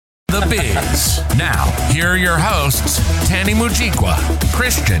The Biz. Now, here are your hosts, Tani Mujikwa,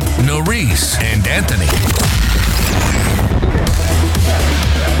 Christian, Norris, and Anthony.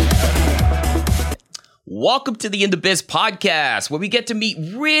 Welcome to the In the Biz podcast, where we get to meet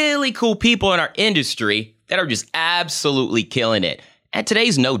really cool people in our industry that are just absolutely killing it. And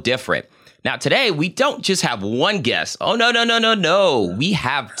today's no different. Now, today, we don't just have one guest. Oh, no. We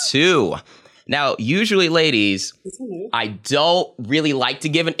have two. Now, usually, ladies, I don't really like to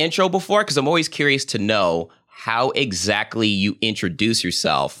give an intro before because I'm always curious to know how exactly you introduce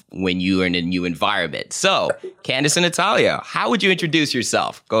yourself when you are in a new environment. So, Candace and Natalia, how would you introduce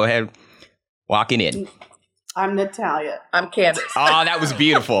yourself? Go ahead, walking in. I'm Natalia. I'm Candace. Oh, that was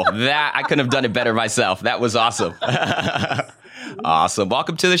beautiful. That I couldn't have done it better myself. That was awesome. Awesome.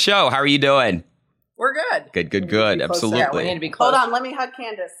 Welcome to the show. How are you doing? We're good. Good. Absolutely. Yeah, we need to be close. Hold on, let me hug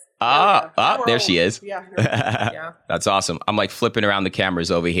Candace. There she is. Yeah. Yeah. That's awesome. I'm like flipping around the cameras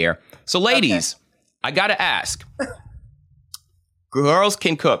over here. So ladies, I got to ask. Girls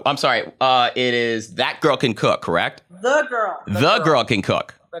can cook. I'm sorry. It is that girl can cook, correct? The girl. The girl can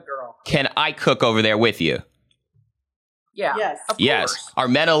cook. The girl. Can I cook over there with you? Yeah. Yes. Of Yes. course. Are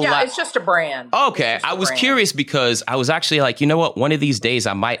men allowed? Yeah, it's just a brand. Okay, It's just I a was brand. curious because I was actually like, you know what? One of these days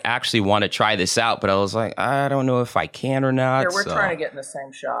I might actually want to try this out, but I was like, I don't know if I can or not. Here, we're so- trying to get in the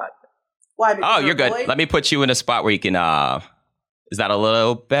same shot. Why? Because Oh, you're good. boy? Let me put you in a spot where you can, is that a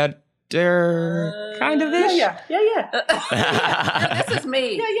little better? Kind of ish? Yeah. This is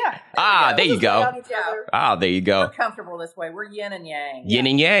me. Yeah. There you go. Yeah. There you We're go. comfortable this way. We're yin and yang. Yin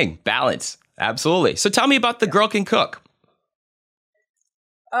and yang, balance. Absolutely. So tell me about the girl can cook.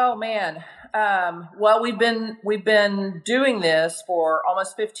 Oh man. Well, we've been doing this for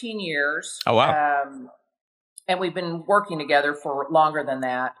almost 15 years. Oh, wow. And we've been working together for longer than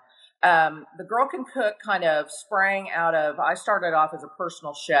that. The Girl Can Cook kind of sprang out of, I started off as a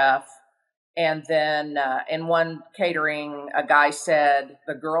personal chef, and then in one catering, a guy said,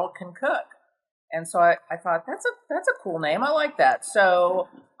 "The girl can cook." And so I thought, that's a cool name. I like that. So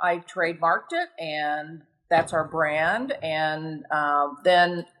I trademarked it, and that's our brand. And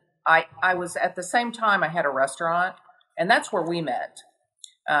then I was, at the same time, I had a restaurant, and that's where we met.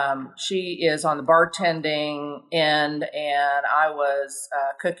 She is on the bartending end, and I was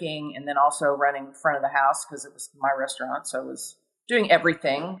cooking, and then also running front of the house because it was my restaurant, so I was doing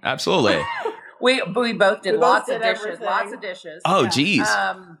everything. Absolutely. We both did lots of everything. dishes. Oh, geez.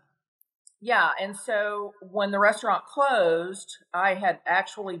 Yeah, and so when the restaurant closed, I had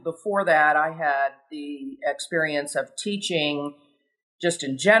actually, before that, I had the experience of teaching just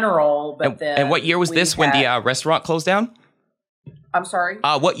in general, but then... And what year was this when the restaurant closed down? I'm sorry?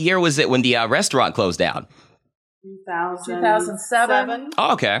 What year was it when the restaurant closed down? 2007.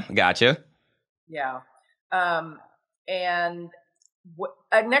 Oh, okay. Gotcha. Yeah. And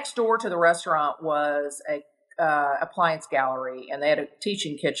next door to the restaurant was a appliance gallery, and they had a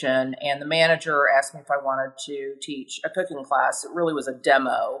teaching kitchen, and the manager asked me if I wanted to teach a cooking class. It really was a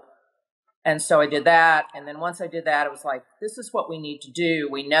demo. And so I did that. And then once I did that, it was like, this is what we need to do.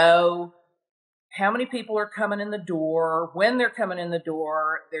 We know how many people are coming in the door, when they're coming in the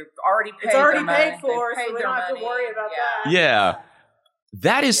door. They've already paid It's already their money. paid for, They've so we their don't have to money. worry about that. Yeah.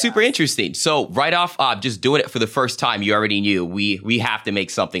 That is Yeah. super interesting. So right off, just doing it for the first time, you already knew we have to make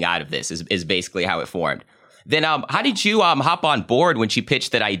something out of this is basically how it formed. Then how did you hop on board when she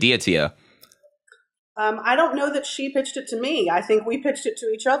pitched that idea to you? I don't know that she pitched it to me. I think we pitched it to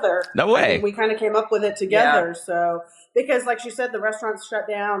each other. No way. I think we kind of came up with it together. So, because like she said, the restaurant's shut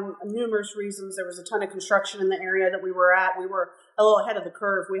down, numerous reasons. There was a ton of construction in the area that we were at. We were a little ahead of the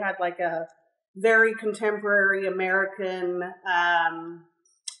curve. We had like a very contemporary American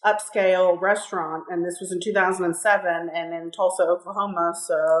upscale restaurant, and this was in 2007 and in Tulsa, Oklahoma.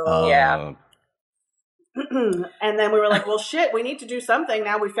 So Yeah. and then we were like, well, shit, we need to do something.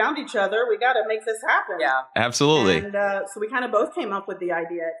 Now we found each other. We got to make this happen. Yeah. Absolutely. And so we kind of both came up with the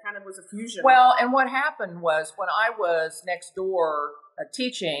idea. It kind of was a fusion. Well, and what happened was when I was next door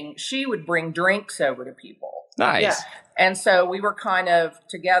teaching, she would bring drinks over to people. Nice. Yeah. And so we were kind of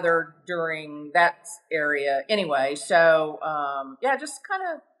together during that area anyway. So, just kind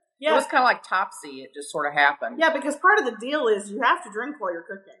of, it was kind of like Topsy. It just sort of happened. Yeah, because part of the deal is you have to drink while you're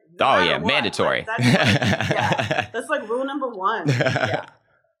cooking. No Oh, matter yeah, what. mandatory. Like, that's like rule number one. Yeah.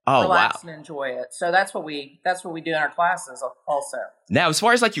 Oh, Relax wow. and enjoy it. So that's what we do in our classes also. Now, as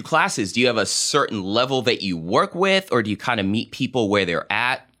far as like your classes, do you have a certain level that you work with, or do you kind of meet people where they're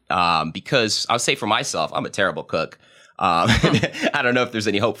at? Because I'll say for myself, I'm a terrible cook. I don't know if there's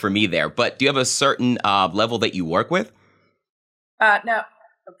any hope for me there, but do you have a certain level that you work with? Now,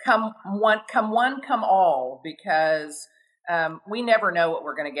 come one, come all, because we never know what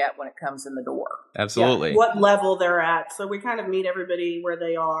we're going to get when it comes in the door. Absolutely. Yeah, what level they're at. So we kind of meet everybody where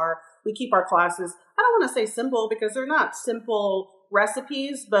they are. We keep our classes, I don't want to say simple because they're not simple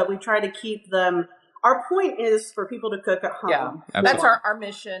recipes, but we try to keep them. Our point is for people to cook at home. Yeah, that's our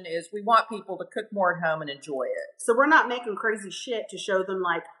mission is we want people to cook more at home and enjoy it. So we're not making crazy shit to show them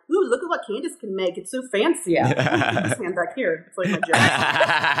like, ooh, look at what Candace can make. It's so fancy. Yeah. This hand back here. It's like my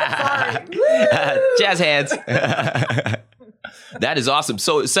jazz. Sorry. Jazz hands. That is awesome.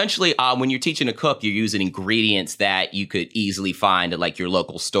 So essentially, when you're teaching a cook, you're using ingredients that you could easily find at like your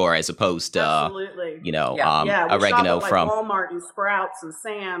local store as opposed to, Absolutely. oregano shop at, from Walmart and Sprouts and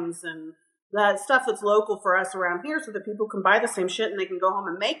Sam's and that stuff that's local for us around here so that people can buy the same shit and they can go home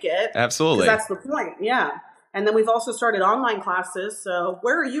and make it. Absolutely. That's the point. Yeah. And then we've also started online classes. So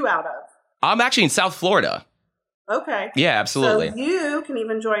where are you out of? I'm actually in South Florida. Okay. Yeah, absolutely. So you can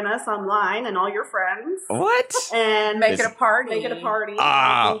even join us online and all your friends. What? And make it a party. Make it a party.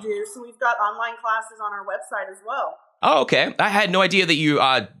 Ah. So we've got online classes on our website as well. Oh, okay. I had no idea that you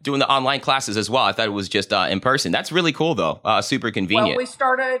doing the online classes as well. I thought it was just in person. That's really cool, though. Super convenient.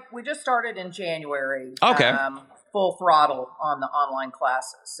 Well, we just started in January. Okay. Full throttle on the online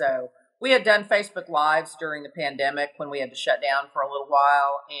classes. So we had done Facebook Lives during the pandemic when we had to shut down for a little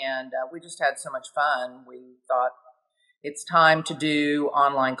while, and we just had so much fun. We thought it's time to do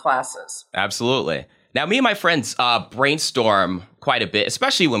online classes. Absolutely. Now, me and my friends brainstorm quite a bit,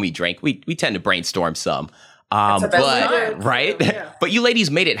 especially when we drink. We tend to brainstorm some. Right? Yeah. But you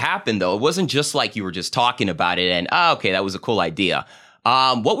ladies made it happen, though. It wasn't just like you were just talking about it and, okay, that was a cool idea.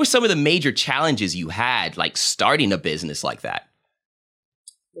 What were some of the major challenges you had, like starting a business like that?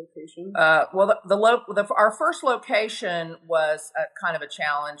 Location. Our first location was kind of a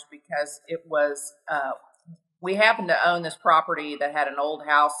challenge because it was, we happened to own this property that had an old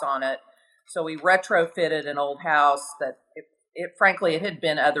house on it. So we retrofitted an old house that frankly, it had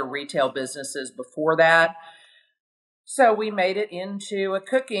been other retail businesses before that. So we made it into a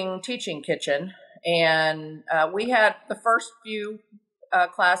teaching kitchen. And we had the first few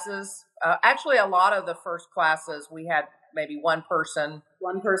classes, actually a lot of the first classes, we had maybe one person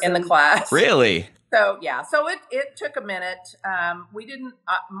in the class. Really? So, yeah. So it took a minute. We didn't,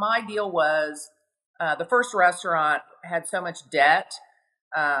 my deal was the first restaurant had so much debt.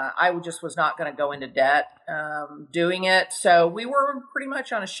 I just was not going to go into debt doing it. So we were pretty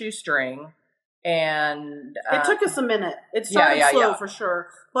much on a shoestring. And it took us a minute. It started slow for sure.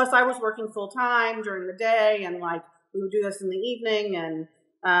 Plus, I was working full time during the day, and like we would do this in the evening. And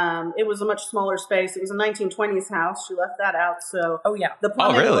it was a much smaller space. It was a 1920s house. She left that out. So the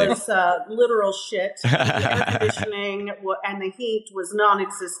plumbing was literal shit. The air conditioning and the heat was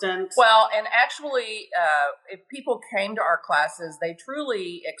non-existent. Well, and actually, if people came to our classes, they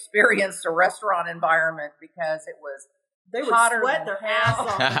truly experienced a restaurant environment because it was they would sweat their ass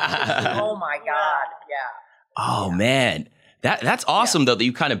off. Oh my God! Yeah. Oh man. That's awesome, though, that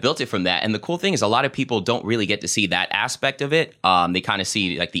you kind of built it from that. And the cool thing is a lot of people don't really get to see that aspect of it. They kind of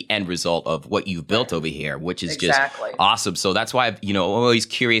see like the end result of what you've built over here, which is just awesome. So that's why I'm always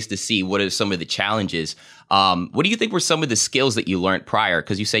curious to see what are some of the challenges. What do you think were some of the skills that you learned prior?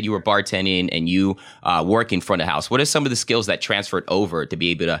 Because you said you were bartending and you work in front of house. What are some of the skills that transferred over to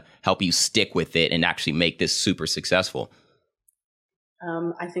be able to help you stick with it and actually make this super successful?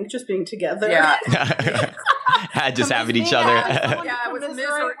 I think just being together. Yeah. Just having each other. It was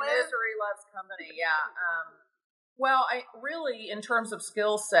misery loves company. Yeah. Well, I really, in terms of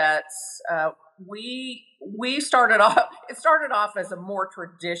skill sets, we started off. It started off as a more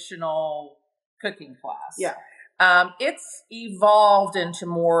traditional cooking class. Yeah. It's evolved into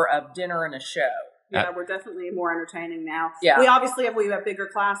more of dinner and a show. Yeah, we're definitely more entertaining now. Yeah. We have bigger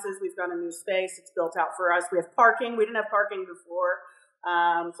classes. We've got a new space. It's built out for us. We have parking. We didn't have parking before.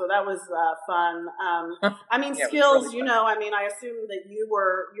 So that was fun. Skills, really I assume that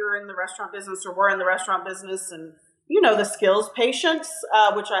you're in the restaurant business or were in the restaurant business and, the skills, patience,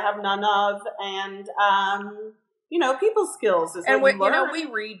 which I have none of. And, people skills is what you learn. We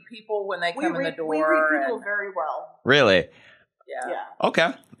read people when they come in the door. We read people very well. Really? Yeah.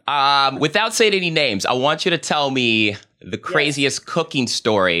 Okay. Without saying any names, I want you to tell me the craziest cooking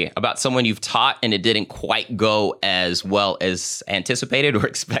story about someone you've taught and it didn't quite go as well as anticipated or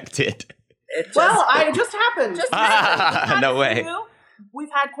expected. It just happened. No way.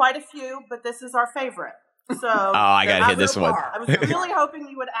 We've had quite a few, but this is our favorite. So I gotta hear this one. I was really hoping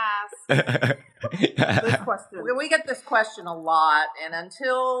you would ask this question. We get this question a lot, and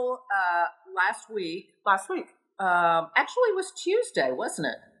until last week. Actually, it was Tuesday, wasn't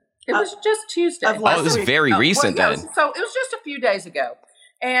it? It was just Tuesday. It was very recent then. So it was just a few days ago.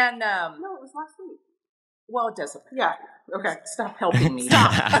 And no, it was last week. Well, it doesn't. Yeah. Okay. Stop helping me.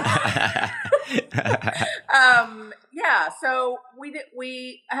 Yeah. So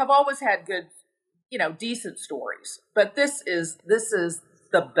we have always had good, decent stories, but this is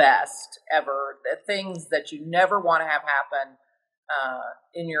the best ever. The things that you never want to have happen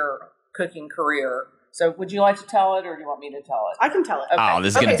in your cooking career. So would you like to tell it, or do you want me to tell it? I can tell it. Okay. Oh,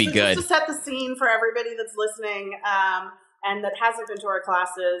 this is going to be good. Just to set the scene for everybody that's listening, and that hasn't been to our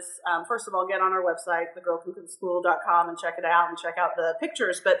classes, first of all, get on our website, thegirlcancook.com, and check it out and check out the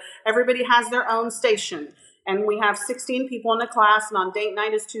pictures. But everybody has their own station. And we have 16 people in the class, and on date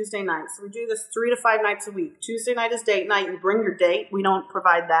night is Tuesday night. So we do this 3 to 5 nights a week. Tuesday night is date night. You bring your date. We don't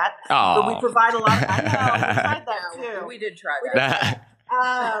provide that. Aww. But we provide a lot of, I know, we tried that too. We did try that.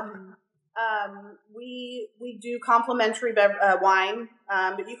 We do complimentary wine,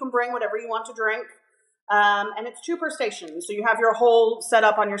 but you can bring whatever you want to drink. And it's 2 per station. So you have your whole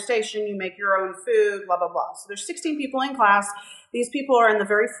setup on your station. You make your own food, blah, blah, blah. So there's 16 people in class. These people are in the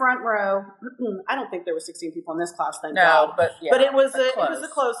very front row. I don't think there were 16 people in this class, thank God. But it was a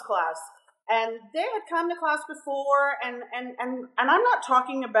close class. And they had come to class before, and I'm not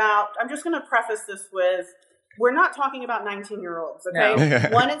talking about, I'm just going to preface this with, we're not talking about 19-year-olds, okay? No.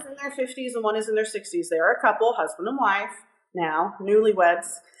 One is in their 50s and one is in their 60s. They are a couple, husband and wife now,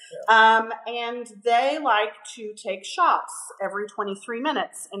 newlyweds. Yeah. And they like to take shots every 23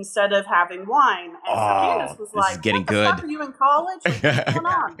 minutes instead of having wine. And so Candace was like, this is getting what the good. fuck, are you in college? What's going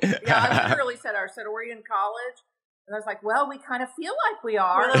on? I literally said, were you in college? And I was like, well, we kind of feel like we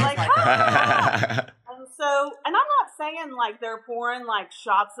are. They're like, ah. And I'm not saying like they're pouring like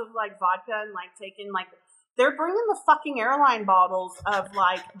shots of like vodka and like taking like, they're bringing the fucking airline bottles of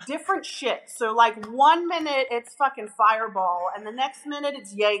like different shit. So like 1 minute it's fucking Fireball, and the next minute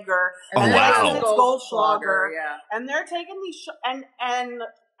it's Jaeger, and the next minute it's Goldschlager. Yeah. And they're taking these and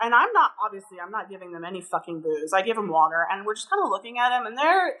I'm not giving them any fucking booze. I give them water, and we're just kind of looking at them, and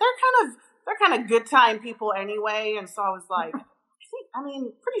they're kind of good time people anyway. And so I was like,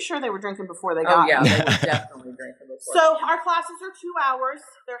 pretty sure they were drinking before they got. Oh yeah, they were definitely drinking before. So our classes are 2 hours.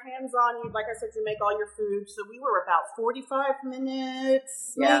 They're hands-on. Like I said, you make all your food. So we were about 45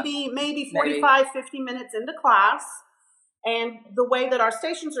 minutes, maybe 45, 50 minutes into class. And the way that our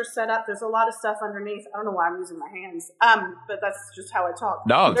stations are set up, there's a lot of stuff underneath. I don't know why I'm using my hands, but that's just how I talk.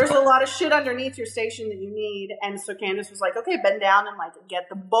 No, there's a lot of shit underneath your station that you need. And so Candace was like, okay, bend down and like get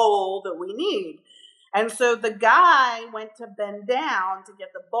the bowl that we need. And so the guy went to bend down to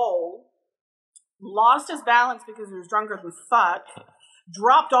get the bowl, lost his balance because he was drunker than fuck,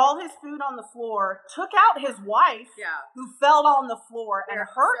 dropped all his food on the floor, took out his wife, who fell on the floor and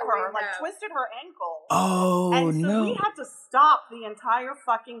hurt her, twisted her ankle. Oh, and so we had to stop the entire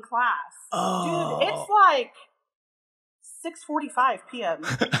fucking class. Oh. Dude, it's like 6:45 p.m.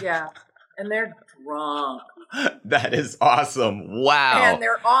 Yeah. And they're drunk. That is awesome. Wow. And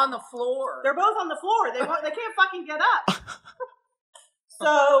they're on the floor. They're both on the floor. They can't fucking get up.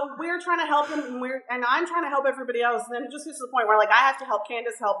 So we're trying to help them, and I'm trying to help everybody else. And then it just gets to the point where, like, I have to help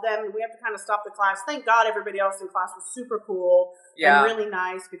Candace help them, and we have to kind of stop the class. Thank God everybody else in class was super cool and really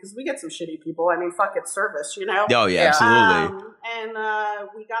nice, because we get some shitty people. I mean, fuck, it's service, you know? Oh, yeah, absolutely. And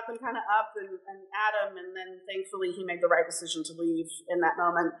we got them kind of up and at him, and then thankfully he made the right decision to leave in that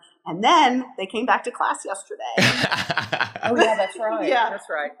moment. And then they came back to class yesterday. Oh, yeah, that's right. Yeah. That's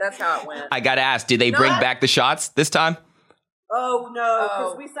right. That's how it went. I got to ask, did they bring back the shots this time? Oh, no,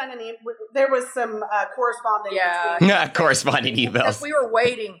 because we sent an email. There was some corresponding. Corresponding emails. Because we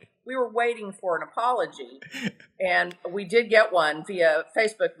were waiting for an apology, and we did get one via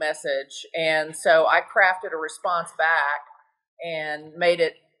Facebook message. And so I crafted a response back and made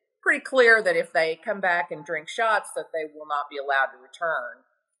it pretty clear that if they come back and drink shots, that they will not be allowed to return.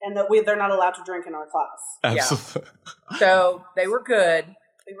 And that they're not allowed to drink in our class. Absolutely. Yeah. So they were good.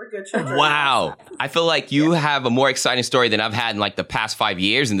 They were good children. Wow. I feel like you have a more exciting story than I've had in like the past 5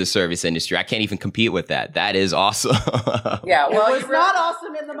 years in the service industry. I can't even compete with that. That is awesome. Yeah, well, it was not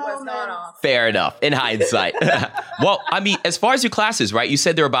awesome in the moment. Was not awesome. Fair enough. In hindsight. Well, I mean, as far as your classes, right? You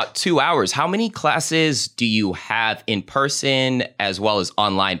said they're about 2 hours. How many classes do you have in person as well as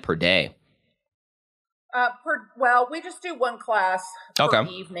online per day? Well, we just do one class per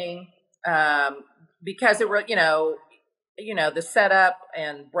evening because it was, the setup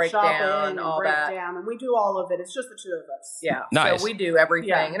and breakdown and all that. And we do all of it. It's just the two of us. Yeah. Nice. So we do everything.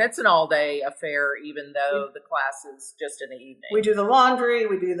 Yeah. And it's an all-day affair, even though the class is just in the evening. We do the laundry.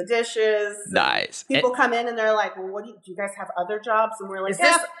 We do the dishes. Nice. People come in and they're like, well, do you guys have other jobs? And we're like,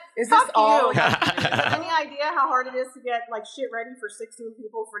 is this all? Any idea how hard it is to get like shit ready for 16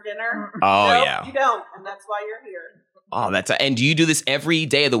 people for dinner? Oh, no, yeah. You don't. And that's why you're here. Oh, and do you do this every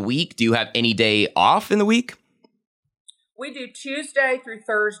day of the week? Do you have any day off in the week? We do Tuesday through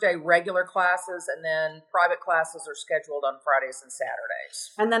Thursday regular classes, and then private classes are scheduled on Fridays and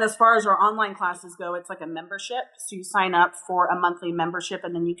Saturdays. And then as far as our online classes go, it's like a membership. So you sign up for a monthly membership,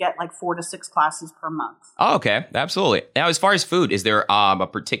 and then you get like 4 to 6 classes per month. Oh, okay. Absolutely. Now, as far as food, is there a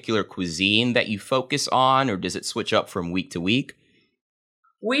particular cuisine that you focus on, or does it switch up from week to week?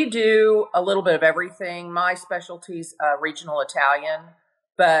 We do a little bit of everything. My specialty's regional Italian,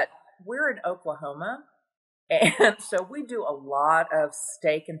 but we're in Oklahoma. And so we do a lot of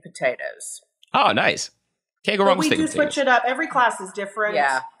steak and potatoes. Oh, nice. Can't go wrong with steak and potatoes. We do switch it up. Every class is different.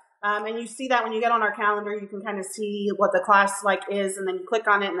 Yeah. And you see that when you get on our calendar, you can kind of see what the class is, and then you click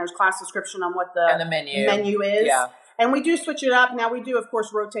on it, and there's class description on what the menu is. Yeah. And we do switch it up. Now, we do, of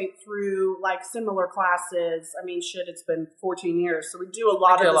course, rotate through similar classes. I mean, it's been 14 years. So we do a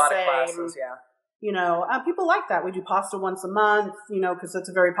lot of the same. Classes, yeah. People like that. We do pasta once a month, because it's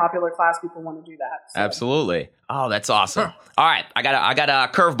a very popular class. People want to do that. So. Absolutely. Oh, that's awesome. All right. I got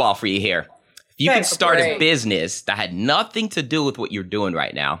a curveball for you here. If you could start a business that had nothing to do with what you're doing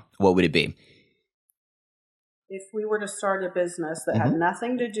right now, what would it be? If we were to start a business that had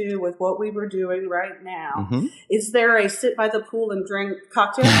nothing to do with what we were doing right now, is there a sit by the pool and drink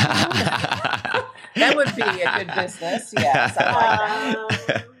cocktail? That would be a good business. Yes. I like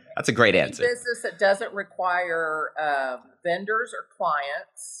that. That's a great answer. A business that doesn't require vendors or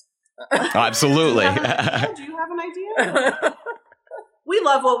clients. Oh, absolutely. Do you have an idea? We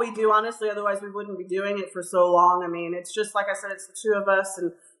love what we do, honestly. Otherwise, we wouldn't be doing it for so long. I mean, it's just, like I said, it's the two of us.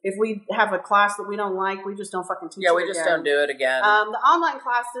 And if we have a class that we don't like, we just don't fucking teach it again. Yeah, we just don't do it again. The online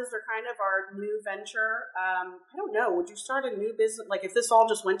classes are kind of our new venture. I don't know. Would you start a new business? If this all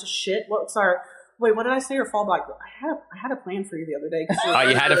just went to shit, what's our... Wait, what did I say? Or fallback? I had a plan for you the other day. Oh,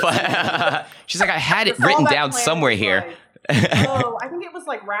 you had a plan? She's like, I had it written down somewhere here. I think it was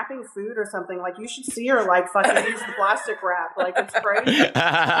wrapping food or something. You should see her fucking use the plastic wrap. It's crazy. When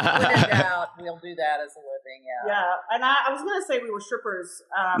in doubt, we'll do that as a living. Yeah. Yeah, and I was gonna say we were strippers,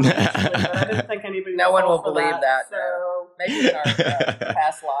 initially, but I didn't think anybody. No one will believe that. So no. Maybe in our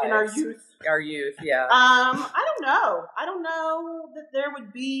past lives, in our youth. Our youth, yeah. I don't know that there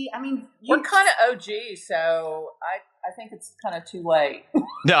would be. I mean, we're kind of OG, so I think it's kind of too late.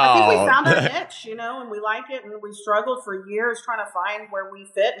 No, I think we found our niche, and we like it, and we struggled for years trying to find where we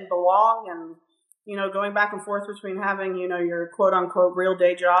fit and belong, and going back and forth between having your quote unquote real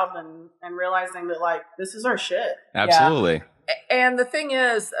day job and realizing that this is our shit. Absolutely. Yeah. And the thing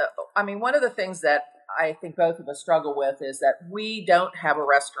is, one of the things that I think both of us struggle with is that we don't have a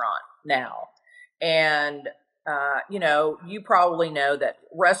restaurant now. And, you probably know that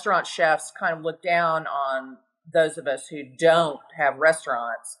restaurant chefs kind of look down on those of us who don't have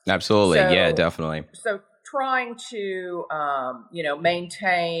restaurants. Absolutely. Yeah, definitely. So trying to,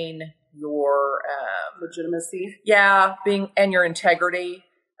 maintain your legitimacy. Yeah. And your integrity.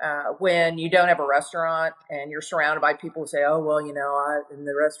 When you don't have a restaurant and you're surrounded by people who say, oh, well, I'm in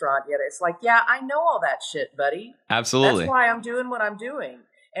the restaurant yet. It's I know all that shit, buddy. Absolutely. That's why I'm doing what I'm doing.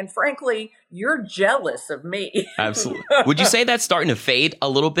 And frankly, you're jealous of me. Absolutely. Would you say that's starting to fade a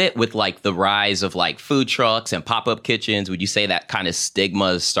little bit with the rise of food trucks and pop-up kitchens? Would you say that kind of stigma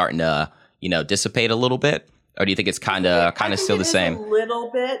is starting to, dissipate a little bit? Or do you think it's kind of still the same? A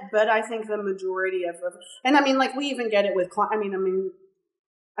little bit, but I think the majority of and we even get it with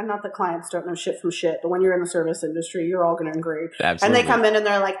and not that clients don't know shit from shit, but when you're in the service industry, you're all going to agree. Absolutely. And they come in and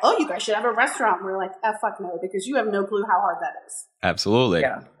they're like, oh, you guys should have a restaurant. And we're like, fuck no, because you have no clue how hard that is. Absolutely.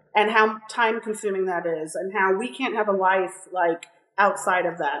 Yeah. And how time consuming that is, and how we can't have a life outside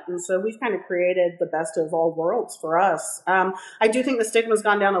of that. And so we've kind of created the best of all worlds for us. I do think the stigma's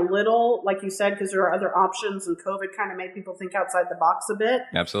gone down a little, like you said, because there are other options, and COVID kind of made people think outside the box a bit.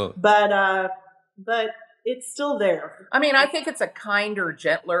 Absolutely. But it's still there. I think it's a kinder,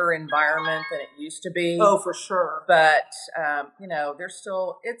 gentler environment than it used to be. Oh, for sure. But, there's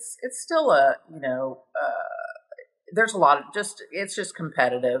still, it's still there's a lot of it's just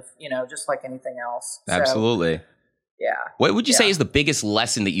competitive, just like anything else. So, absolutely. Yeah. What would you say is the biggest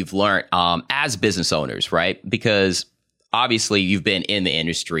lesson that you've learned as business owners, right? Because obviously you've been in the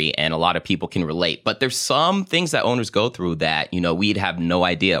industry and a lot of people can relate, but there's some things that owners go through that, we'd have no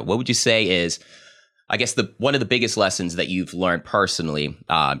idea. What would you say is, I guess, one of the biggest lessons that you've learned personally,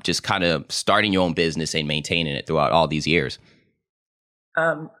 just kind of starting your own business and maintaining it throughout all these years?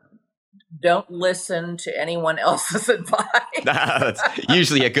 Don't listen to anyone else's advice. That's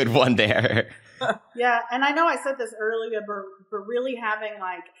usually a good one there. Yeah, and I know I said this earlier, but really having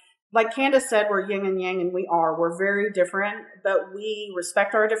like Candace said, we're yin and yang, and we are. We're very different, but we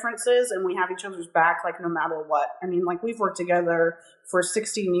respect our differences, and we have each other's back, like, no matter what. I mean, like, we've worked together for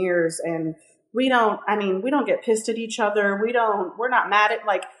 16 years, and we don't get pissed at each other. We're not mad at,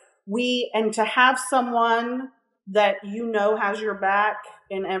 like, and to have someone that has your back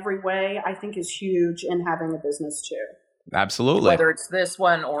in every way, I think is huge in having a business too. Absolutely. Whether it's this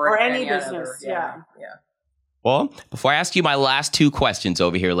one or any business. Yeah. Well, before I ask you my last two questions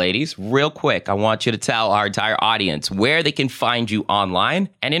over here, ladies, real quick, I want you to tell our entire audience where they can find you online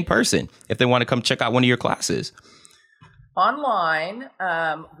and in person if they want to come check out one of your classes. Online,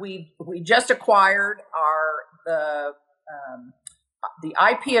 we just acquired the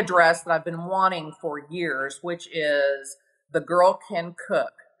IP address that I've been wanting for years, which is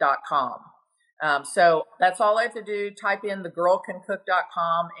thegirlcancook.com. So that's all I have to do. Type in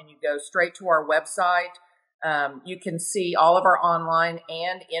thegirlcancook.com and you go straight to our website. You can see all of our online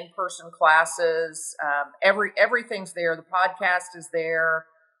and in-person classes. Everything's there. The podcast is there.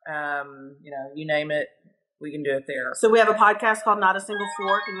 You name it, we can do it there. So we have a podcast called Not a Single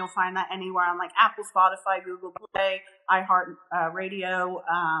Fork, and you'll find that anywhere on like Apple, Spotify, Google Play, iHeart Radio,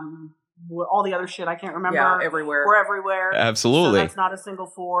 all the other shit I can't remember. Yeah, everywhere. We're everywhere. Absolutely. So that's Not a Single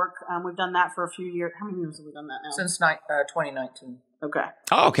Fork. We've done that for a few years. How many years have we done that now? Since 2019. Okay.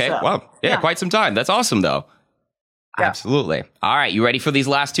 Oh, okay. So, wow. Yeah, quite some time. That's awesome, though. Yeah. Absolutely. All right. You ready for these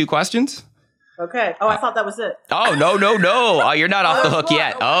last two questions? Okay. Oh, I thought that was it. Oh, no. Oh, you're not off the hook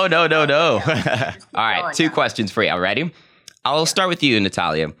yet. Oh, no. All right. Two questions for you. Ready? I'll start with you,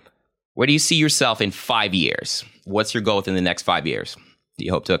 Natalia. Where do you see yourself in 5 years? What's your goal within the next 5 years? Do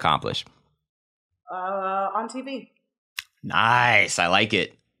you hope to accomplish? On TV. Nice. I like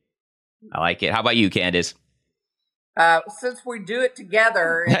it. How about you, Candace? Since we do it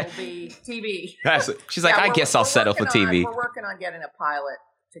together, it'll be TV. She's like, I guess I'll settle for TV. We're working on getting a pilot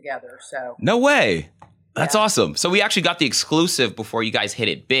together. So no way. That's awesome. So we actually got the exclusive before you guys hit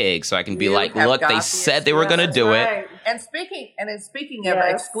it big. So I can be like, look, they said they were going to do it. And speaking of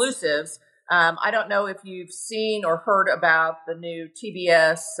exclusives, I don't know if you've seen or heard about the new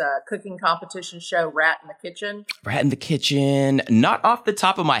TBS cooking competition show, Rat in the Kitchen. Rat in the Kitchen. Not off the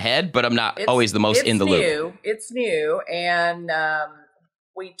top of my head, but I'm not always the most in the loop. It's new. And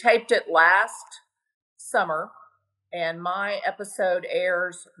we taped it last summer. And my episode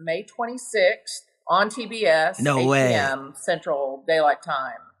airs May 26th on TBS. No 8 way. p.m. Central Daylight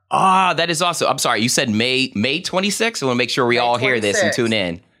Time. Ah, that is awesome. I'm sorry. You said May 26th? I want to make sure we all hear this and tune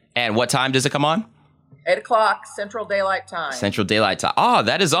in. And what time does it come on? 8 o'clock Central Daylight Time. Central Daylight Time. Oh,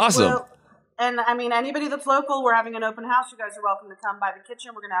 that is awesome. Well, and I mean, anybody that's local, we're having an open house. You guys are welcome to come by the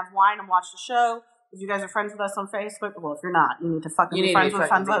kitchen. We're going to have wine and watch the show. If you guys are friends with us on Facebook, well, if you're not, you need to fucking be friends with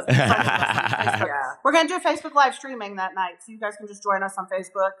us on Facebook. Yeah. We're going to do a Facebook live streaming that night, so you guys can just join us on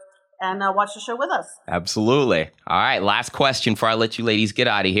Facebook and watch the show with us. Absolutely. All right, last question before I let you ladies get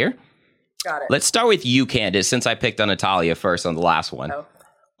out of here. Got it. Let's start with you, Candace, since I picked on Natalia first on the last one. Oh.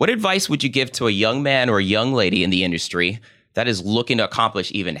 What advice would you give to a young man or a young lady in the industry that is looking to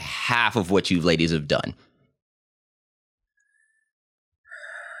accomplish even half of what you ladies have done?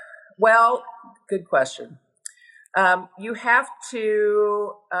 Well, good question. You have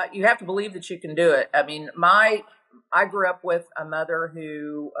to believe that you can do it. I mean, I grew up with a mother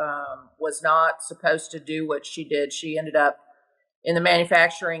who was not supposed to do what she did. She ended up in the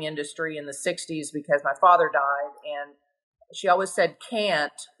manufacturing industry in the 60s because my father died, and she always said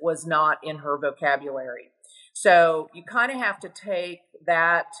can't was not in her vocabulary. So you kind of have to take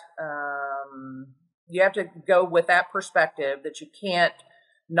that, you have to go with that perspective that you can't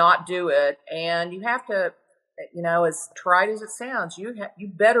not do it. And you have to, as trite as it sounds, you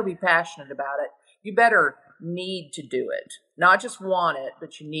better be passionate about it. You better need to do it, not just want it,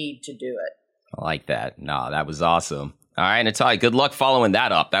 but you need to do it. I like that. No, that was awesome. All right, Natalia, good luck following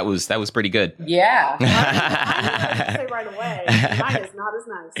that up. That was pretty good. Yeah. I say right away, mine is not as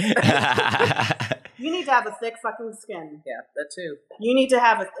nice. You need to have a thick fucking skin. Yeah, that too. You need to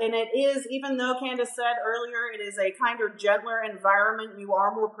have and it is, even though Candace said earlier, it is a kinder, gentler environment. You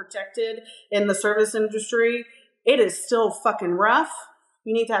are more protected in the service industry. It is still fucking rough.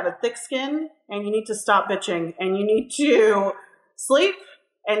 You need to have a thick skin, and you need to stop bitching, and you need to sleep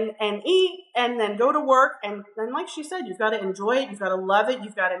and eat, and then go to work. And like she said, you've got to enjoy it. You've got to love it.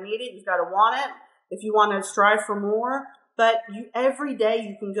 You've got to need it. You've got to want it if you want to strive for more. But every day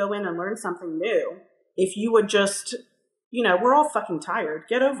you can go in and learn something new. If you would just, we're all fucking tired.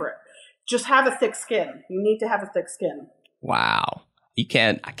 Get over it. Just have a thick skin. You need to have a thick skin. Wow.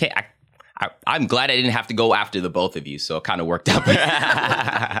 I I'm glad I didn't have to go after the both of you, so it kind of worked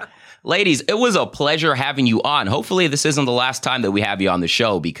out. Ladies, it was a pleasure having you on. Hopefully this isn't the last time that we have you on the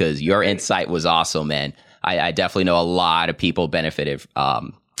show, because your insight was awesome, man. I definitely know a lot of people benefited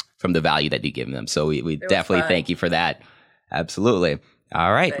from the value that you give them. So we definitely thank you for that. Absolutely.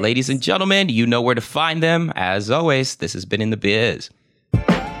 All right, Thanks. Ladies and gentlemen, you know where to find them. As always, this has been In the Biz.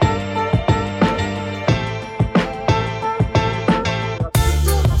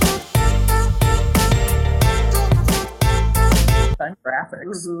 Fun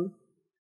graphics. Mhm.